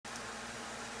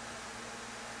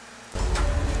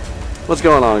What's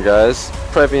going on, guys?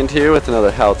 Previant here with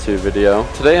another how-to video.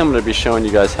 Today I'm going to be showing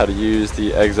you guys how to use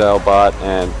the Exile-Bot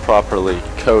and properly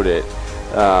code it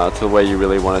to the way you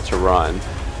really want it to run.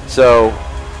 So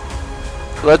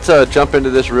let's jump into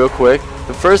this real quick.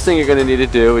 The first thing you're going to need to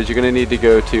do is you're going to need to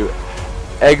go to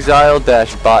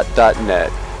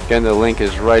exile-bot.net. Again, the link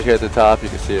is right here at the top. You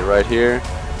can see it right here.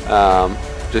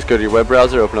 Just go to your web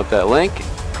browser, open up that link.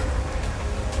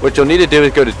 What you'll need to do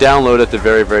is go to download at the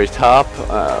very top.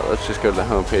 Let's just go to the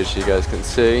home page so you guys can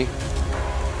see.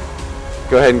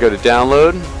 Go ahead and go to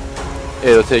download.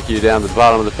 It'll take you down to the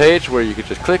bottom of the page where you can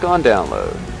just click on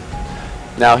download.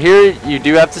 Now here you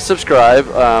do have to subscribe.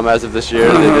 As of this year,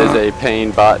 it is a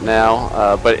paying bot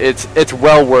now, but it's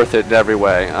well worth it in every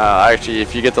way. Actually,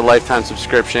 if you get the lifetime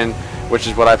subscription, which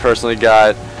is what I personally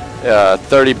got,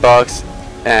 30 bucks.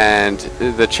 And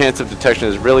the chance of detection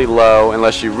is really low.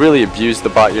 Unless you really abuse the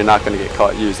bot, you're not going to get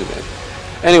caught using it.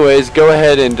 Anyways, go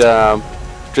ahead and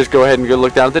just go ahead and go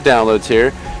look down at the downloads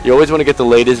here. You always want to get the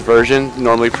latest version.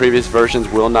 Normally previous versions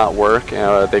will not work.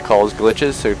 They cause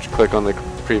glitches, so click on the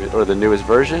previous or the newest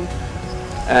version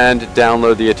and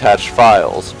download the attached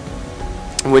files.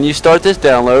 When you start this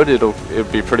download, it'll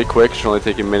be pretty quick. It should only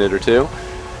take you a minute or two.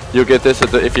 You'll get this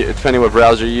at the, depending what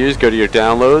browser you use, go to your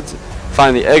downloads.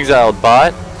 Find the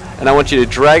Exile-Bot, and I want you to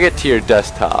drag it to your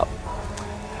desktop.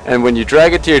 And when you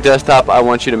drag it to your desktop, I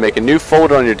want you to make a new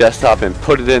folder on your desktop and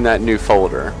put it in that new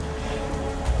folder.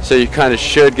 So you kind of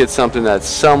should get something that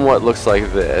somewhat looks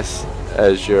like this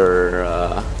as your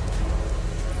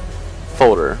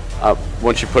folder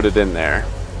once you put it in there.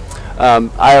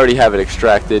 I already have it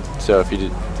extracted, so if you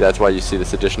did, that's why you see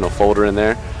this additional folder in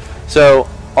there. So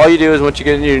all you do is once you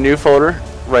get into your new folder,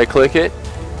 right click it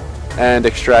and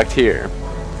extract here.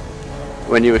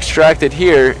 When you extract it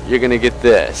here, you're going to get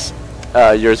this.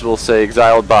 Yours will say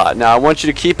Exile-Bot. Now I want you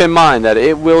to keep in mind that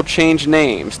it will change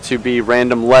names to be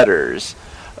random letters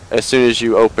as soon as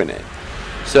you open it.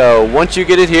 So once you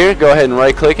get it here, go ahead and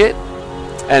right click it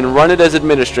and run it as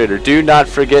administrator. Do not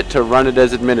forget to run it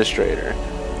as administrator.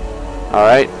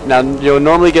 Alright, now you'll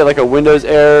normally get like a Windows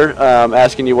error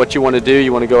asking you what you want to do.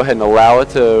 You want to go ahead and allow it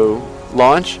to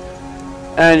launch,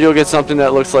 and you'll get something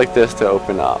that looks like this to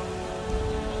open up.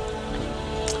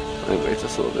 Let me make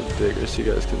this a little bit bigger so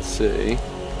you guys can see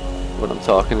what I'm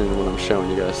talking and when I'm showing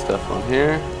you guys stuff on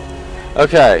here.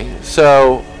 Okay,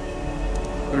 so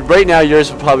right now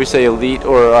yours will probably say elite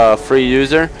or free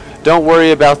user. Don't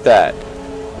worry about that.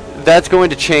 That's going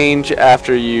to change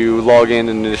after you log in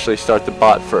and initially start the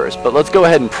bot first. But let's go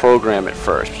ahead and program it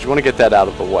first, because you want to get that out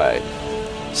of the way.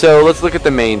 So let's look at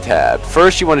the main tab.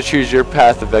 First, you want to choose your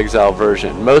path of exile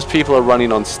version. Most people are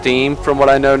running on Steam from what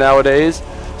I know nowadays.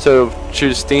 So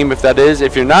choose Steam if that is.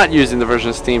 If you're not using the version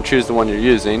of Steam, choose the one you're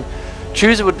using.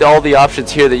 Choose it with all the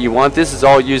options here that you want. This is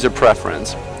all user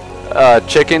preference.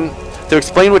 Chicken. To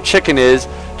explain what chicken is,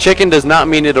 chicken does not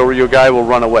mean your guy will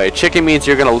run away. Chicken means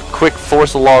you're going to quick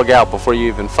force a log out before you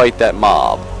even fight that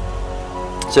mob.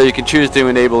 So you can choose to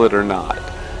enable it or not.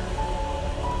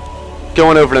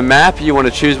 Going over to map, you want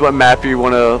to choose what map you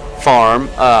want to farm.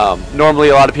 Normally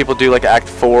a lot of people do like Act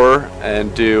 4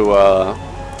 and do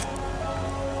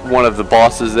one of the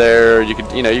bosses there. You could,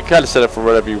 you kind of set it for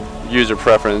whatever user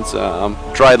preference.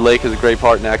 Dried Lake is a great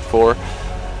part in Act 4.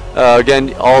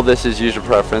 Again, all this is user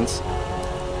preference.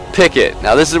 Pick it.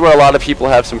 Now this is where a lot of people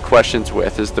have some questions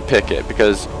with, is the pick it,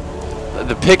 because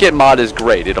the pick it mod is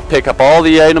great. It'll pick up all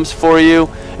the items for you.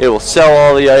 It will sell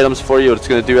all the items for you. It's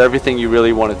going to do everything you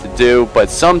really want it to do, but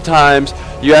sometimes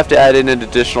you have to add in an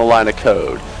additional line of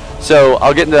code. So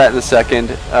I'll get into that in a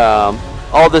second.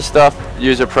 All this stuff,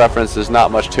 user preference, there's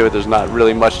not much to it. There's not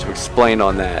really much to explain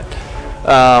on that.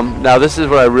 Now this is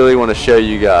what I really want to show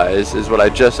you guys, is what I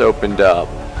just opened up.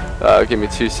 Give me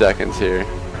 2 seconds here.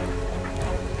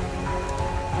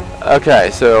 Okay,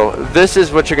 so this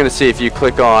is what you're going to see if you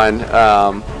click on,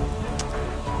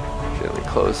 let me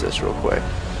close this real quick.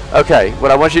 Okay,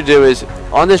 what I want you to do is,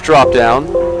 on this drop down,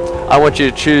 I want you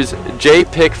to choose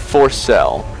JPick for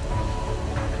Sell.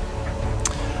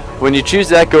 When you choose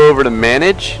that, go over to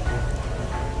Manage,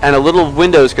 and a little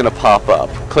window is going to pop up.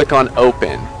 Click on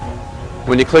Open.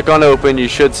 When you click on Open, you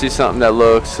should see something that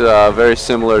looks very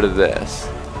similar to this.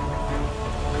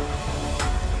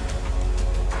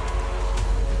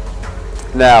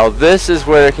 Now this is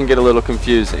where it can get a little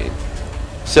confusing.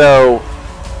 So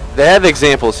they have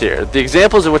examples here. The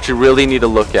examples are what you really need to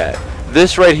look at.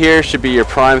 This right here should be your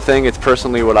prime thing. It's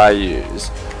personally what I use.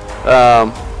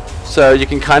 So you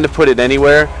can kind of put it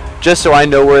anywhere. Just so I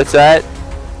know where it's at,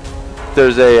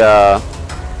 there's a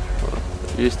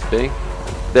it used to be.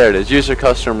 There it is. User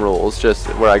custom rules. Just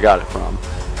where I got it from.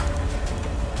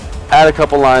 Add a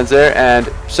couple lines there, and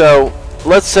so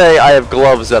let's say I have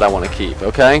gloves that I want to keep,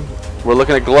 okay? We're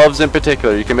looking at gloves in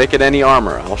particular. You can make it any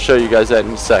armor. I'll show you guys that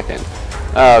in a second.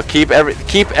 Keep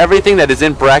everything that is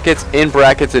in brackets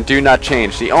and do not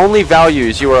change. The only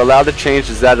values you are allowed to change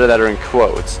is that are in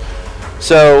quotes.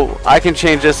 So I can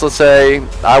change this. Let's say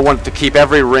I want to keep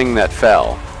every ring that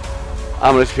fell.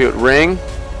 I'm going to put ring,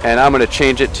 and I'm going to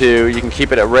change it to, you can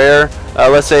keep it at rare.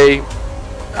 Let's say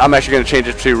I'm actually going to change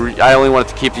it to, I only want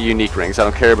it to keep the unique rings. I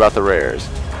don't care about the rares.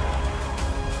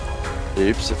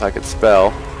 Oops, if I could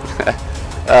spell.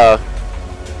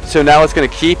 So now it's going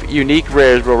to keep unique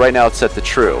rares, but right now it's set to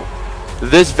true.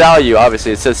 This value,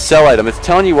 obviously, it says sell item. It's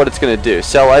telling you what it's going to do.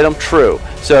 Sell item true.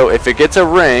 So if it gets a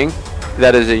ring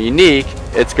that is a unique,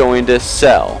 it's going to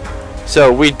sell.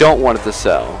 So we don't want it to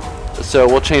sell. So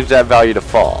we'll change that value to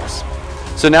false.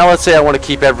 So now let's say I want to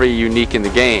keep every unique in the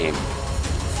game,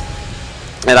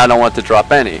 and I don't want to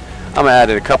drop any. I'm going to add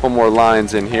in a couple more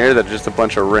lines in here that are just a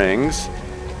bunch of rings.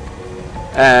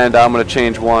 And I'm going to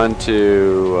change one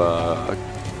to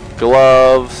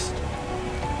gloves,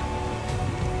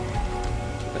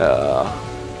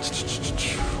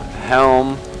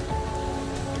 helm,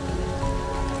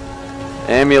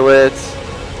 amulet,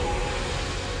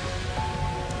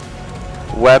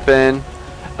 weapon.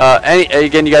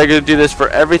 Again, you gotta go do this for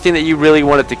everything that you really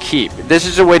want it to keep. This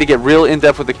is a way to get real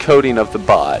in-depth with the coding of the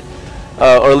bot,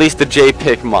 or at least the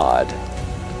JPick mod.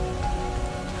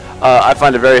 I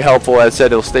find it very helpful. As I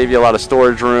said, it'll save you a lot of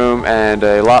storage room and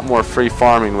a lot more free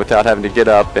farming without having to get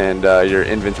up and your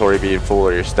inventory being full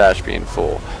or your stash being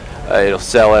full. It'll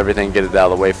sell everything, get it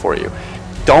out of the way for you.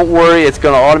 Don't worry, it's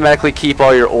going to automatically keep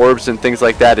all your orbs and things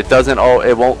like that. It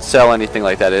won't sell anything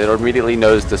like that. It immediately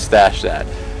knows to stash that.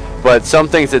 But some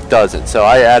things it doesn't. So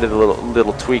I added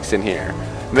little tweaks in here.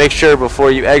 Make sure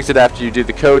before you exit after you do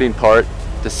the coding part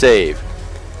to save.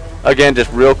 Again,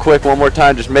 just real quick one more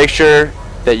time, just make sure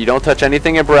that you don't touch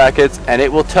anything in brackets, and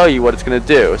it will tell you what it's going to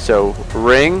do. So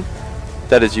ring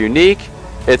that is unique,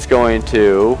 it's going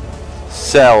to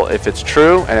sell if it's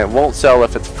true, and it won't sell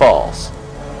if it's false.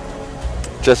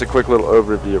 Just a quick little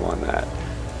overview on that.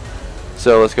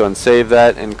 So let's go and save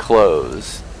that and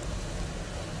close.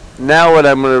 Now what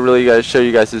I'm going to really show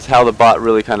you guys is how the bot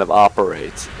really kind of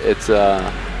operates. It's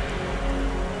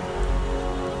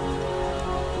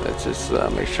let's just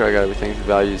make sure I got everything's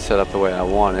value set up the way I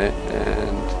want it,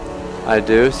 and I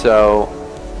do. So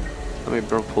let me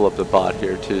pull up the bot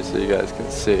here too so you guys can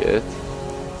see it.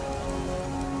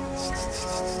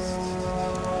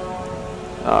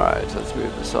 Alright, so let's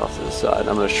move this off to the side.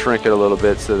 I'm going to shrink it a little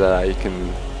bit so that I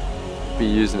can be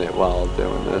using it while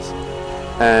doing this.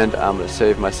 And I'm going to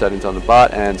save my settings on the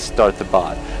bot and start the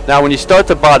bot. Now when you start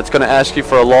the bot, it's going to ask you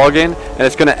for a login, and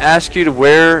it's going to ask you to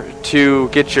where to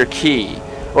get your key.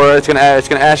 Or it's going to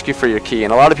ask you for your key.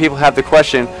 And a lot of people have the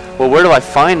question, well, where do I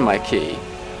find my key?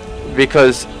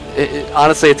 Because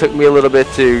honestly, it took me a little bit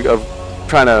of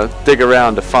trying to dig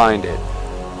around to find it.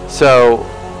 So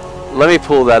let me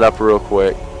pull that up real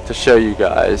quick to show you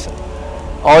guys.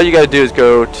 All you got to do is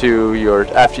go to your,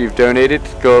 after you've donated,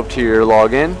 go up to your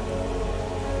login,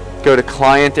 go to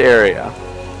client area.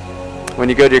 When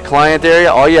you go to your client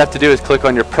area, all you have to do is click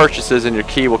on your purchases and your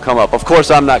key will come up. Of course,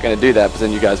 I'm not going to do that because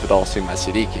then you guys would all see my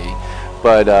CD key,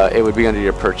 but it would be under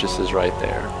your purchases right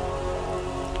there.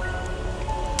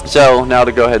 So now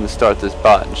to go ahead and start this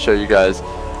bot and show you guys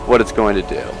what it's going to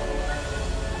do.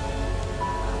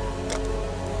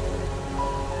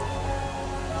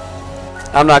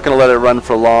 I'm not going to let it run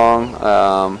for long.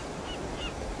 I'm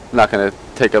not going to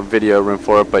take up video room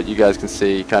for it, but you guys can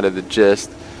see kind of the gist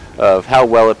of how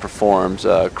well it performs.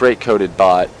 Great coded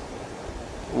bot,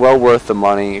 well worth the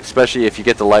money, especially if you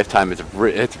get the lifetime.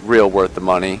 It's real worth the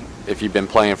money if you've been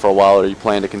playing for a while or you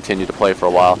plan to continue to play for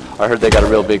a while. I heard they got a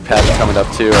real big patch coming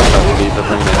up too. I believe they're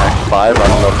bringing in Act 5. I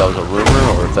don't know if that was a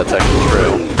rumor or if that's actually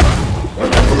true.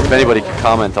 If anybody could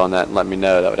comment on that and let me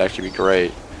know, that would actually be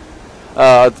great.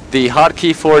 The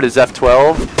hotkey for it is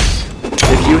F12.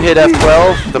 If you hit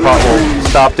F12, the bot will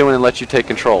stop doing and let you take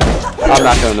control. I'm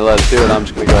not going to let it do it. I'm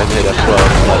just going to go ahead and hit F12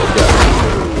 and let it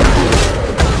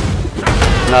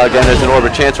go. Now again, there's an orb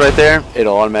of chance right there.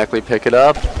 It'll automatically pick it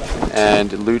up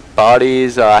and loot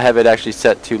bodies. I have it actually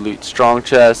set to loot strong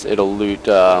chests. It'll loot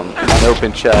an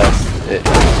open chest.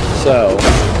 So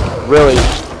really,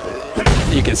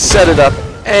 you can set it up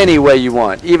any way you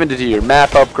want, even to do your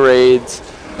map upgrades,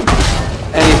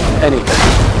 anything.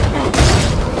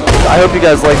 I hope you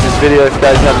guys liked this video. If you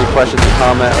guys have any questions or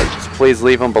comments, please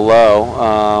leave them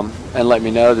below and let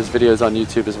me know. This video is on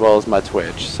YouTube as well as my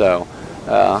Twitch. So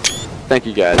thank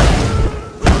you guys.